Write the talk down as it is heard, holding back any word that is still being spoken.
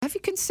have you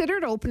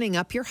considered opening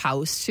up your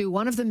house to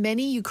one of the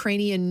many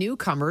Ukrainian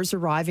newcomers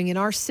arriving in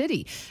our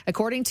city?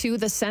 According to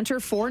the Center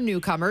for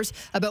Newcomers,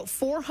 about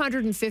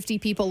 450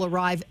 people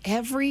arrive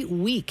every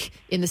week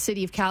in the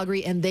city of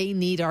Calgary, and they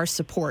need our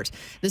support.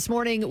 This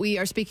morning, we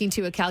are speaking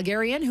to a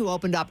Calgarian who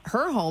opened up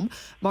her home.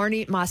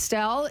 Marnie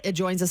Mastel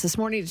joins us this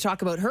morning to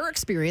talk about her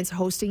experience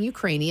hosting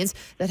Ukrainians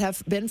that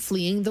have been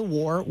fleeing the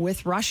war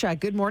with Russia.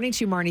 Good morning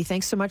to you, Marnie.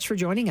 Thanks so much for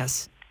joining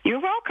us. You're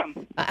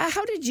welcome.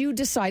 How did you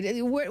decide?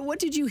 What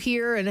did you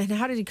hear, and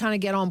how did you kind of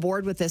get on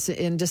board with this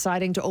in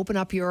deciding to open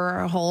up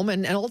your home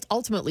and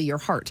ultimately your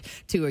heart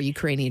to a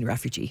Ukrainian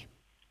refugee?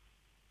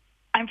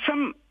 I'm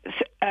from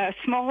a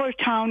smaller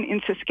town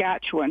in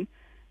Saskatchewan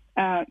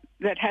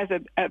that has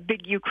a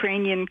big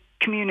Ukrainian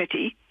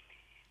community.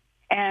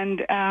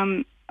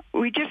 And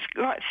we just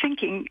got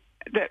thinking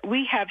that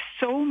we have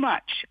so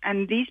much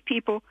and these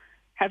people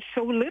have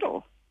so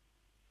little.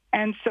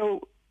 And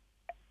so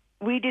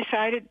we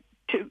decided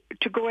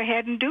to go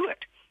ahead and do it.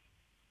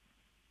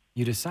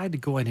 You decide to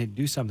go ahead and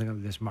do something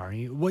like this,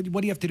 Marnie. What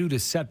do you have to do to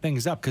set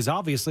things up? Because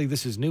obviously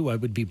this is new.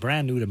 It would be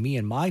brand new to me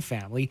and my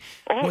family.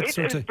 Oh, it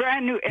is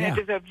brand new, and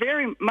it is a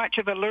very much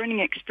of a learning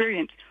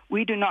experience.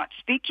 We do not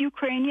speak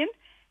Ukrainian,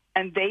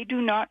 and they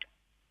do not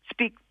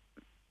speak.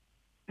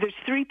 There's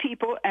 3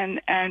 people,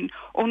 and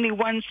only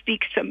one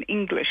speaks some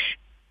English.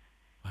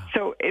 Wow.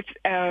 So it's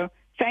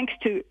thanks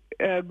to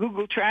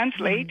Google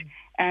Translate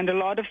and a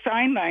lot of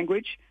sign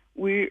language,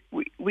 we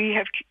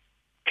have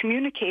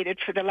communicated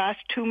for the last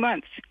 2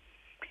 months.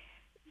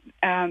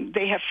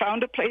 They have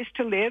found a place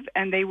to live,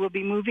 and they will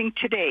be moving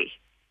today.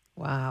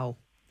 Wow,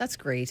 that's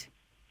great.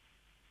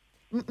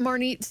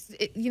 Marnie,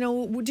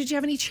 did you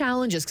have any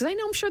challenges? Because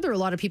I'm sure there are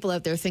a lot of people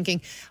out there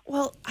thinking,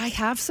 well, I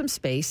have some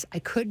space. I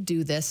could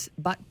do this,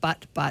 but.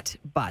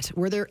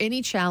 Were there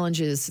any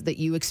challenges that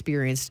you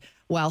experienced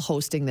while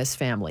hosting this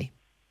family?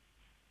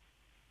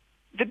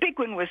 The big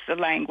one was the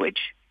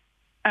language,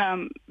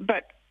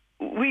 but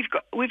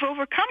we've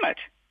overcome it.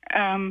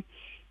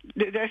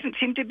 There doesn't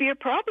seem to be a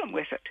problem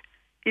with it.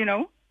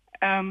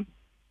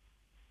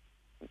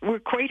 We're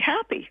quite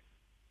happy.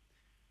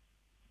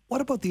 What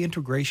about the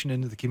integration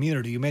into the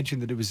community? You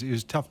mentioned that it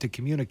was tough to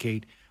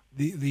communicate.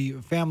 The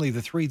family,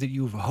 the 3 that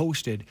you've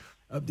hosted,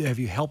 have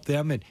you helped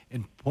them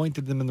and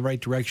pointed them in the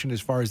right direction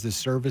as far as the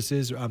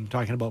services? I'm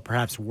talking about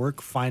perhaps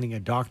work, finding a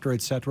doctor,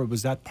 et cetera.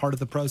 Was that part of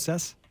the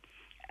process?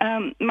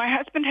 My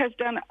husband has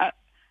done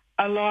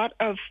a lot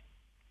of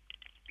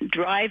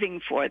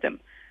driving for them,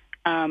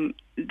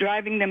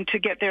 driving them to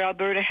get their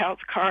Alberta health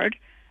card,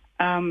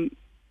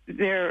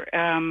 their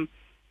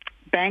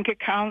bank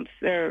accounts,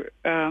 their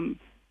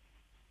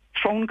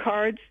phone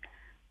cards.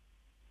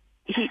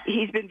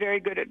 He's been very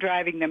good at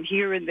driving them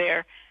here and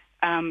there.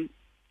 And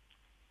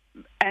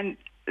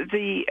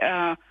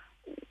the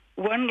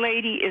one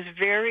lady is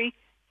very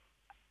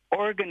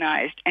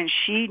organized, and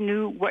she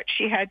knew what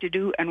she had to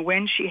do and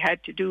when she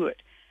had to do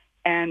it.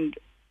 And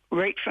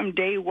right from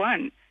day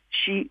one,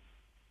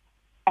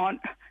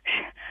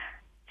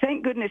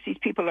 thank goodness these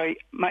people are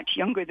much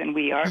younger than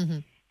we are,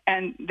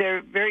 and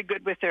they're very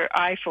good with their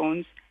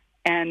iPhones,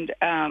 and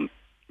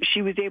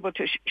she was able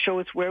to show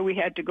us where we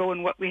had to go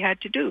and what we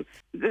had to do.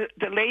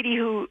 The lady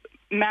who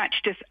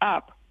matched us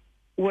up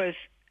was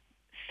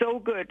so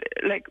good.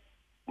 Like,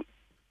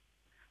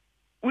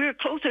 we're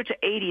closer to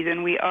 80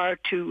 than we are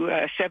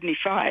to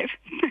 75.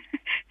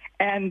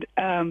 And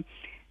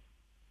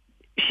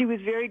she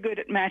was very good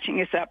at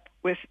matching us up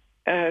with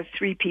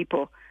 3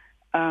 people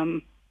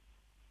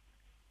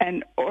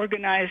and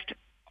organized.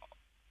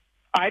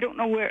 I don't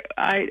know where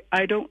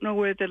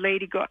the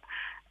lady got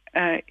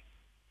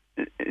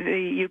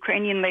the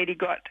Ukrainian lady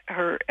got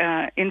her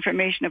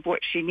information of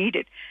what she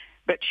needed,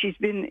 but she's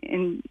been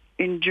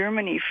in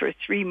Germany for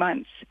 3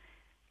 months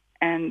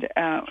and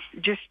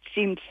just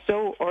seemed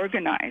so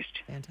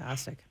organized.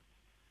 Fantastic.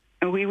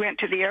 And we went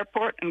to the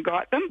airport and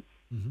got them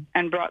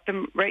and brought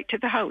them right to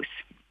the house.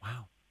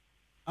 Wow.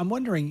 I'm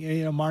wondering,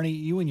 Marnie,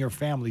 you and your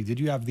family, did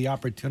you have the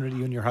opportunity,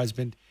 you and your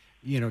husband,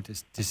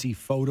 to see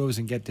photos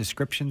and get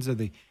descriptions of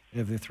the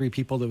 3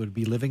 people that would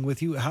be living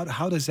with you?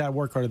 How does that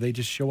work? Or do they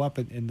just show up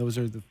and those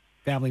are the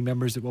family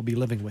members that will be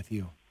living with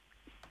you?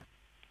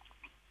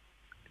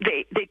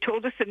 They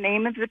told us the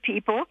name of the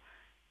people,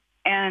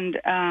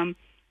 and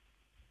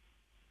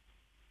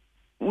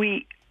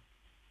we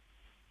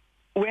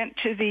went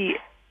to the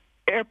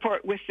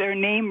airport with their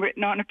name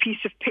written on a piece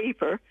of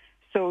paper.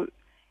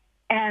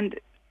 And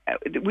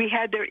we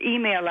had their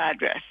email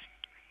address.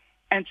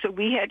 And so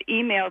we had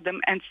emailed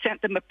them and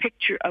sent them a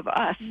picture of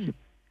us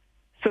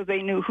so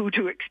they knew who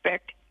to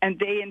expect. And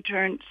they, in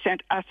turn,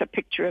 sent us a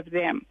picture of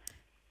them.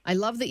 I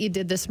love that you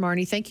did this,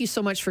 Marnie. Thank you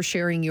so much for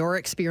sharing your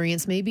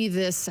experience. Maybe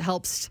this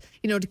helps,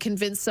 to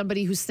convince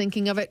somebody who's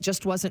thinking of it,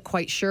 just wasn't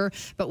quite sure.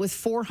 But with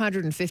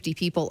 450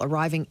 people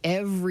arriving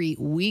every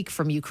week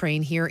from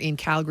Ukraine here in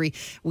Calgary,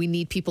 we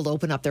need people to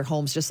open up their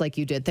homes just like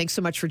you did. Thanks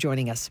so much for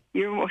joining us.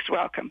 You're most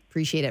welcome.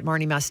 Appreciate it.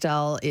 Marnie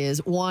Mastel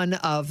is one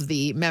of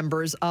the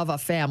members of a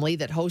family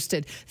that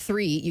hosted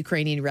 3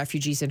 Ukrainian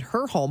refugees in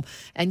her home,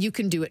 and you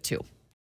can do it too.